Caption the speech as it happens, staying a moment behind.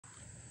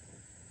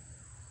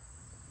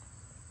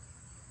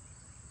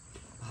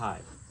Hi,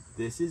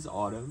 this is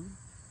Autumn,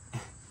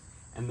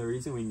 and the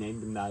reason we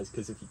named him that is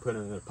because if you put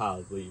him in a pile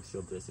of leaves,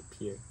 he'll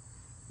disappear.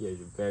 He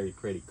has a very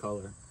pretty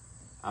color.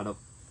 Out of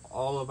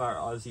all of our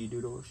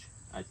Aussiedoodles,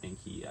 I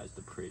think he has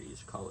the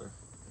prettiest color.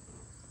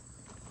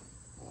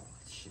 Oh,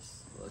 it's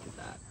just, look at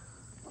that.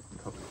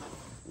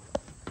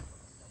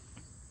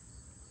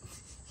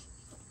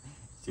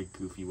 It's a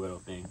goofy little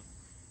thing.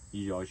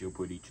 He's also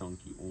pretty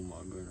chunky. Oh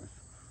my goodness.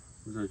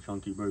 He's a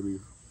chunky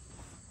baby.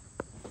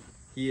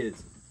 He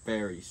is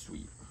very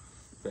sweet.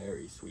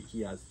 Very sweet.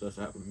 He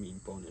doesn't have a mean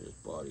bone in his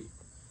body.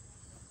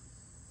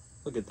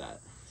 Look at that.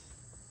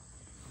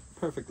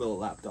 Perfect little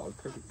lap dog.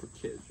 Perfect for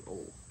kids.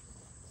 Oh.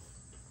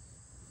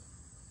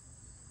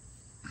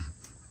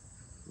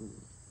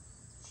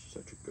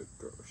 Such a good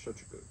girl.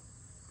 Such a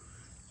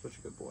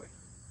good boy.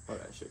 Why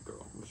did I say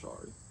girl? I'm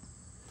sorry.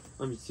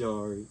 I'm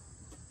sorry.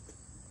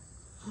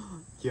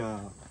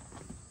 Yeah.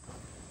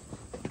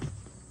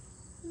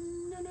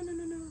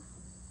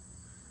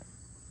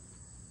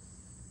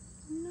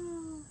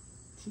 No.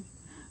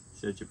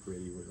 Such a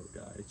pretty little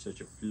guy.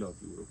 Such a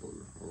fluffy little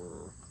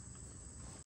boy.